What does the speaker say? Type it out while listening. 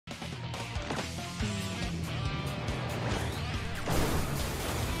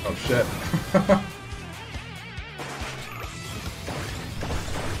Oh shit.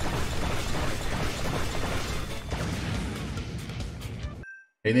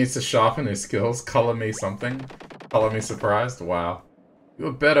 He needs to sharpen his skills. Color me something. Color me surprised. Wow. You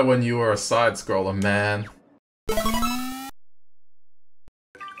were better when you were a side-scroller, man. I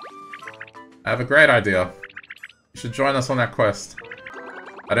have a great idea. You should join us on our quest.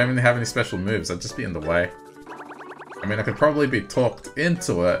 I don't really have any special moves, I'd just be in the way. I mean, I could probably be talked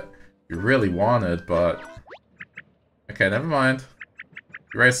into it if you really wanted, but... Okay, never mind.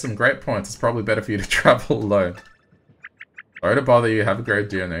 You raised some great points, it's probably better for you to travel alone. Sorry to bother you, have a great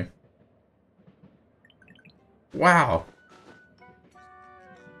journey. Wow!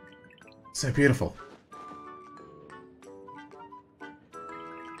 So beautiful.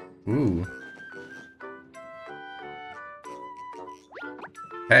 Ooh.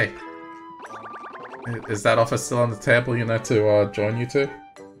 Hey. Is that offer still on the table, you know, to join you two?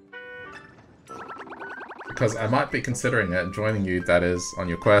 Because I might be considering it, joining you, that is, on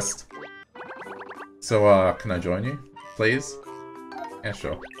your quest. So, can I join you? Please? Yeah,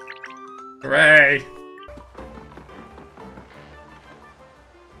 sure. Hooray!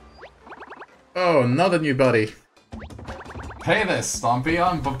 Oh, another new buddy. Hey there, Stompy,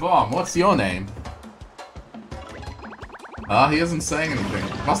 I'm Babom. What's your name? He isn't saying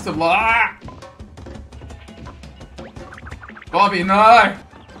anything. Must have Bobby, no!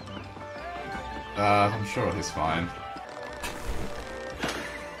 I'm sure he's fine.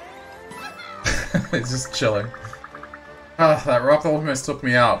 He's just chilling. That rock almost took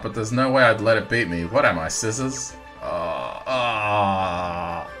me out, but there's no way I'd let it beat me. What am I, scissors? That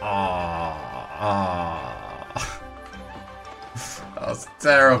was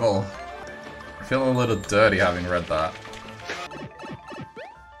terrible. I feel a little dirty having read that.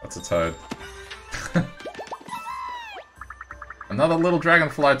 That's a toad. Another little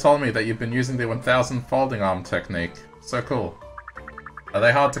dragonfly told me that you've been using the 1000 folding arm technique. So cool. Are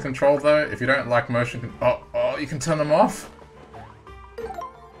they hard to control though? If you don't like motion oh, you can turn them off?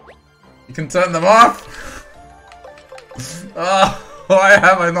 You can turn them off? Why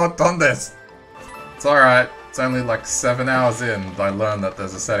have I not done this? It's alright. It's only like 7 hours in that I learned that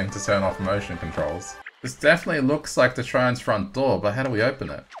there's a setting to turn off motion controls. This definitely looks like the shrine's front door, but how do we open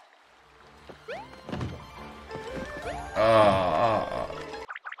it?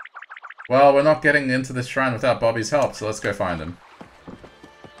 Well, we're not getting into this shrine without Bobby's help, so let's go find him.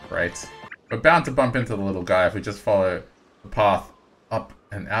 Great. We're bound to bump into the little guy if we just follow the path up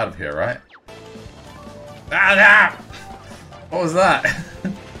and out of here, right? What was that?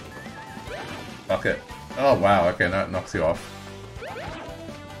 Fuck it. Oh wow, okay, no, it knocks you off.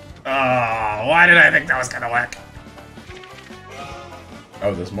 Why did I think that was gonna work?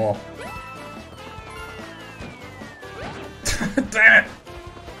 Oh, there's more. Damn it!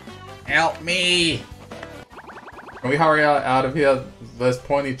 Help me! Can we hurry out of here? Those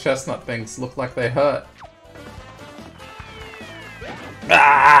pointy chestnut things look like they hurt.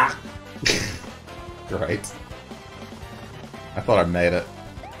 Ah! Great. I thought I made it.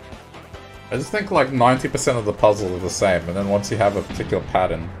 I just think like 90% of the puzzles are the same, and then once you have a particular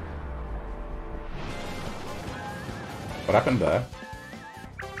pattern... What happened there?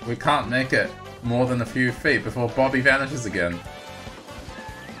 We can't make it more than a few feet before Bobby vanishes again.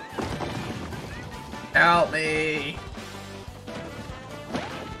 Help me!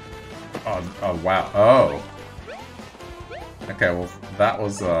 Oh wow. Oh! Okay, well, that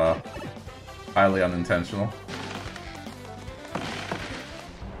was, highly unintentional.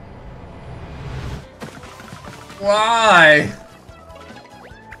 Why?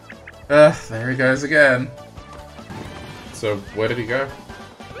 There he goes again. So, where did he go?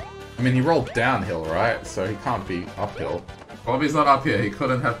 I mean, he rolled downhill, right? So he can't be uphill. Bobby's not up here, he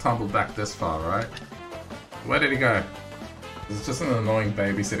couldn't have tumbled back this far, right? Where did he go? This is just an annoying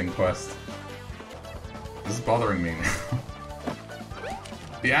babysitting quest. This is bothering me now.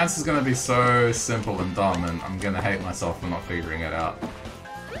 The answer's gonna be so simple and dumb, and I'm gonna hate myself for not figuring it out.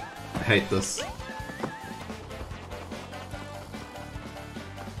 I hate this.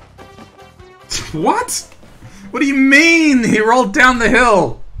 What? What do you mean? He rolled down the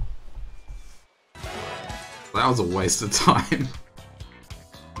hill! That was a waste of time.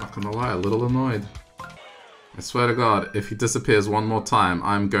 Not gonna lie, a little annoyed. I swear to God, if he disappears one more time,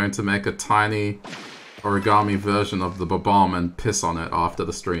 I'm going to make a tiny origami version of the Babom and piss on it after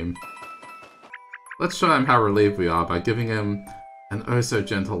the stream. Let's show him how relieved we are by giving him an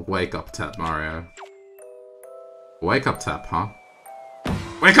oh-so-gentle wake-up tap, Mario. Wake-up tap, huh?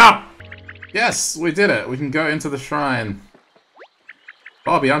 Wake up! Yes, we did it! We can go into the shrine.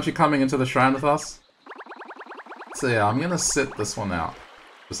 Bobby, aren't you coming into the shrine with us? So yeah, I'm gonna sit this one out.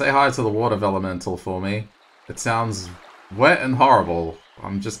 Say hi to the water elemental for me. It sounds wet and horrible.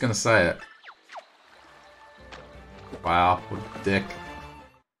 I'm just gonna say it. Wow, what a dick.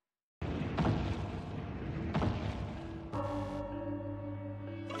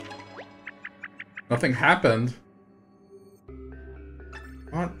 Nothing happened.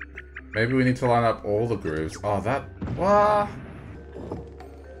 What? Maybe we need to line up all the grooves. Oh, that... What?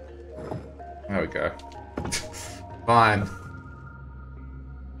 There we go. Fine.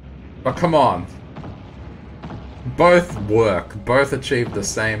 But come on. Both work. Both achieve the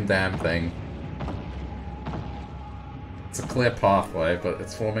same damn thing. It's a clear pathway, but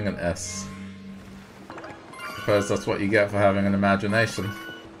it's forming an S. I suppose that's what you get for having an imagination.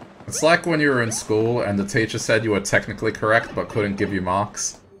 It's like when you were in school and the teacher said you were technically correct but couldn't give you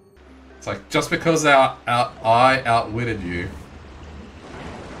marks. It's like, just because I outwitted you,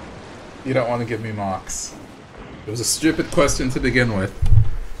 you don't want to give me marks. It was a stupid question to begin with.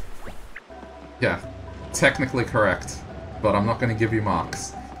 Yeah, technically correct, but I'm not going to give you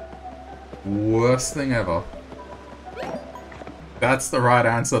marks. Worst thing ever. That's the right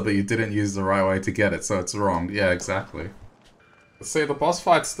answer, but you didn't use the right way to get it, so it's wrong. Yeah, exactly. See, the boss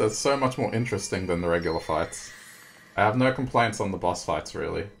fights are so much more interesting than the regular fights. I have no complaints on the boss fights,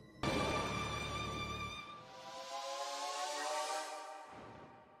 really.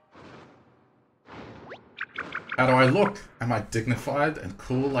 How do I look? Am I dignified and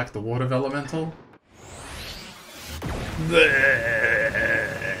cool like the water elemental?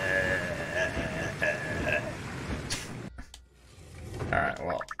 Alright,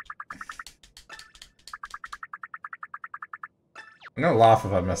 well. I'm gonna laugh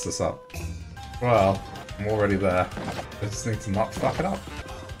if I mess this up. Well, I'm already there. I just need to not fuck it up.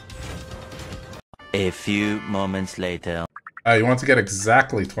 A few moments later. Oh, you want to get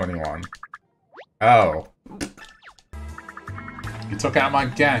exactly 21. Oh. You took out my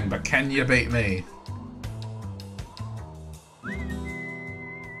gang, but can you beat me?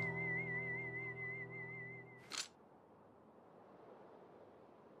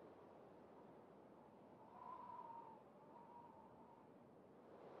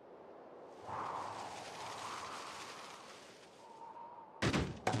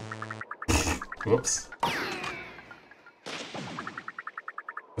 Whoops.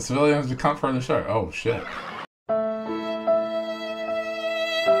 The civilians become part of the show. Oh, shit.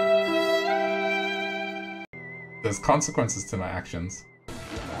 There's consequences to my actions.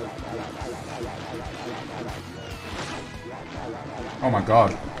 Oh my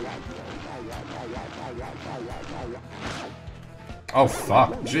god. Oh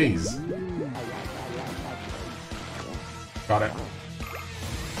fuck, jeez. Got it.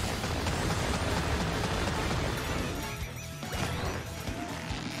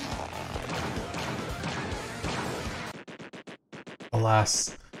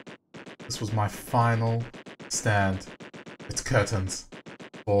 Alas, this was my final stand. It's curtains.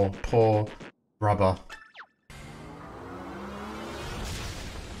 For poor rubber.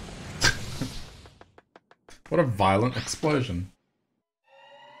 What a violent explosion.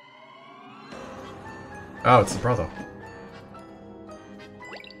 Oh, it's the brother.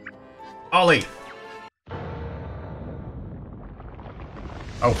 Ollie!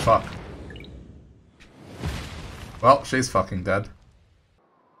 Oh, fuck. Well, she's fucking dead.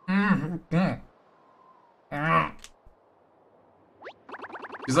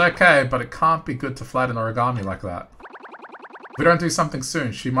 She's okay, but it can't be good to flatten origami like that. If we don't do something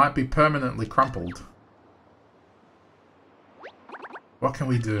soon, she might be permanently crumpled. What can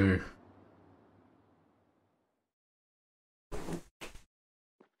we do?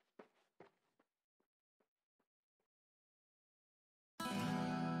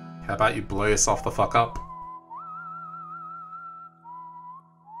 How about you blow yourself the fuck up?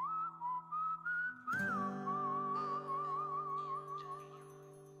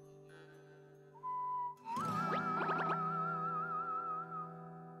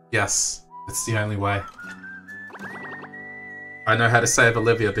 Yes, it's the only way. I know how to save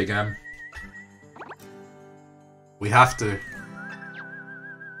Olivia, Big M. We have to.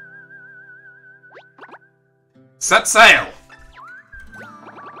 Set sail!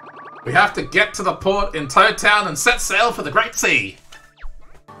 We have to get to the port in Toad Town and set sail for the Great Sea!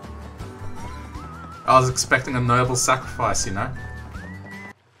 I was expecting a noble sacrifice, you know?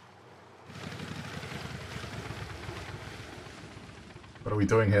 What are we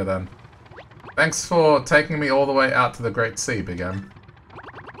doing here, then? Thanks for taking me all the way out to the Great Sea, Big M.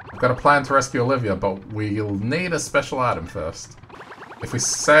 I've got a plan to rescue Olivia, but we'll need a special item first. If we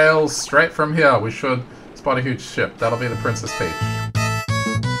sail straight from here, we should spot a huge ship. That'll be the Princess Peach.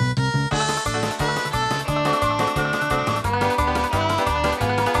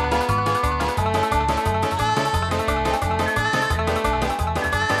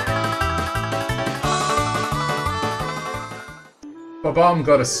 Ba-bomb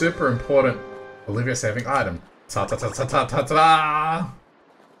got a super important Olivia saving item. Ta-ta-ta-ta-ta-ta-ta!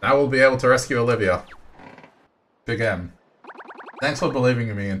 Now we'll be able to rescue Olivia. Big M. Thanks for believing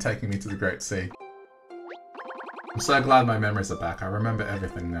in me and taking me to the Great Sea. I'm so glad my memories are back. I remember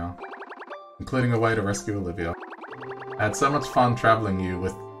everything now. Including a way to rescue Olivia. I had so much fun traveling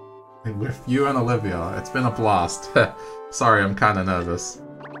with you and Olivia. It's been a blast. Sorry, I'm kinda nervous.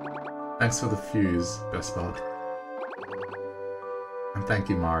 Thanks for the fuse, best bud. And thank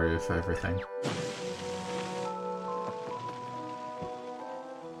you, Mario, for everything.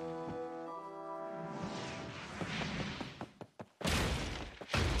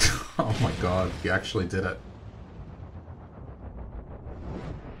 Oh my god, you actually did it.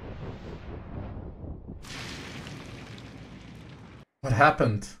 What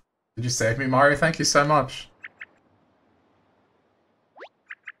happened? Did you save me, Mario? Thank you so much.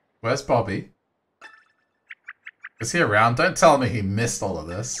 Where's Bobby? Is he around? Don't tell me he missed all of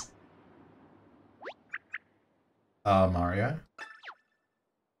this. Mario?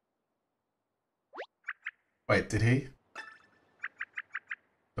 Wait, did he?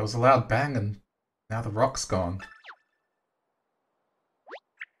 There was a loud bang and now the rock's gone.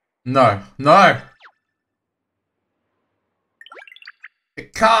 No, no!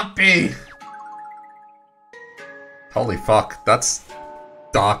 It can't be! Holy fuck, that's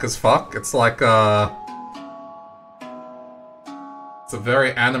dark as fuck. It's like, it's a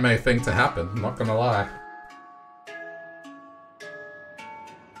very anime thing to happen, I'm not gonna lie.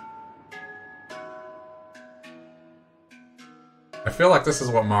 I feel like this is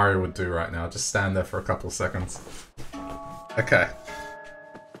what Mario would do right now, just stand there for a couple seconds. Okay.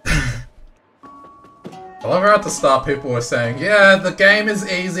 I love how at the start people were saying, yeah, the game is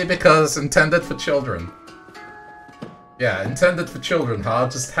easy because intended for children. Yeah, intended for children, huh?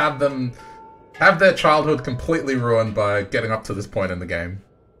 Just have them have their childhood completely ruined by getting up to this point in the game.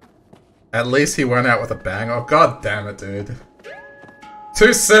 At least he went out with a bang. Oh, god damn it, dude.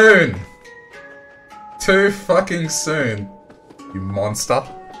 Too soon! Too fucking soon, you monster.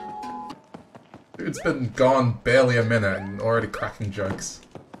 Dude's been gone barely a minute and already cracking jokes.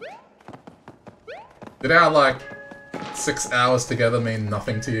 Did our, like, 6 hours together mean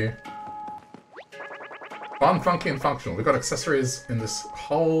nothing to you? Fun, funky, and functional. We've got accessories in this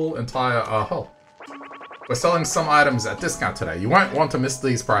whole entire, hole. We're selling some items at discount today. You won't want to miss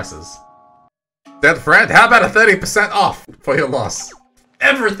these prices. Dead friend, how about a 30% off for your loss?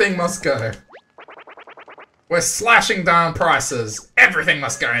 Everything must go. We're slashing down prices. Everything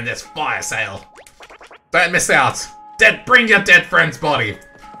must go in this fire sale. Don't miss out. Bring your dead friend's body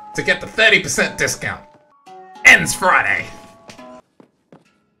to get the 30% discount. Ends Friday.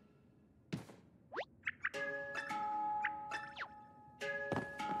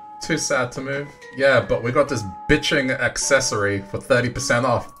 Too sad to move. Yeah, but we got this bitching accessory for 30%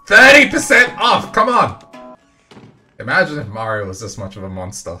 off. 30% off! Come on! Imagine if Mario was this much of a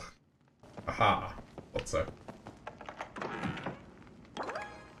monster. Aha. Thought so.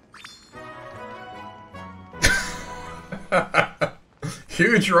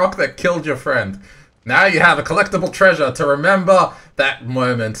 Huge rock that killed your friend. Now you have a collectible treasure to remember that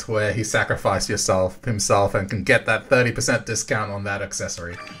moment where he sacrificed himself and can get that 30% discount on that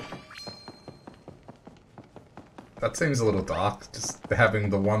accessory. That seems a little dark, just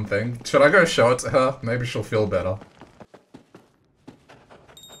having the one thing. Should I go show it to her? Maybe she'll feel better.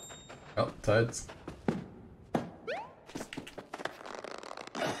 Oh, Toads.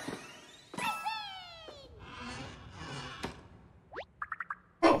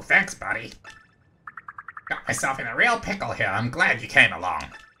 Oh, thanks, buddy. Got myself in a real pickle here. I'm glad you came along.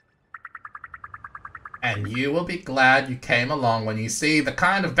 And you will be glad you came along when you see the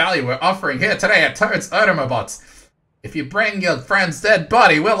kind of value we're offering here today at Toad's Automobots. If you bring your friend's dead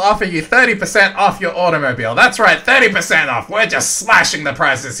body, we'll offer you 30% off your automobile. That's right, 30% off. We're just slashing the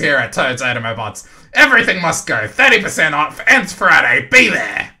prices here at Toad's Automobots. Everything must go. 30% off. Ends Friday. Be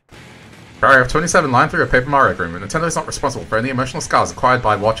there. Paragraph 27, line 3 of Paper Mario Agreement. Nintendo is not responsible for any emotional scars acquired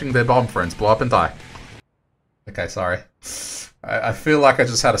by watching their bomb friends blow up and die. Okay, sorry. I feel like I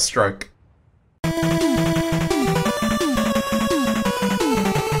just had a stroke.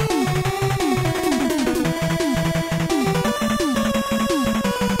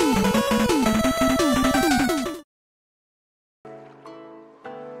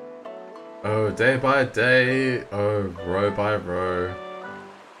 Oh, day by day, oh, row by row.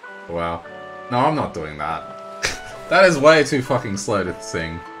 Wow. No, I'm not doing that. That is way too fucking slow to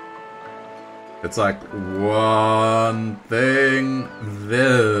sing. It's like, one thing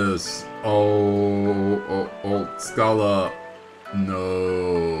this old scholar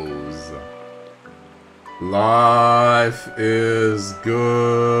knows. Life is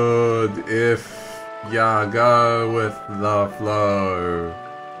good if ya go with the flow.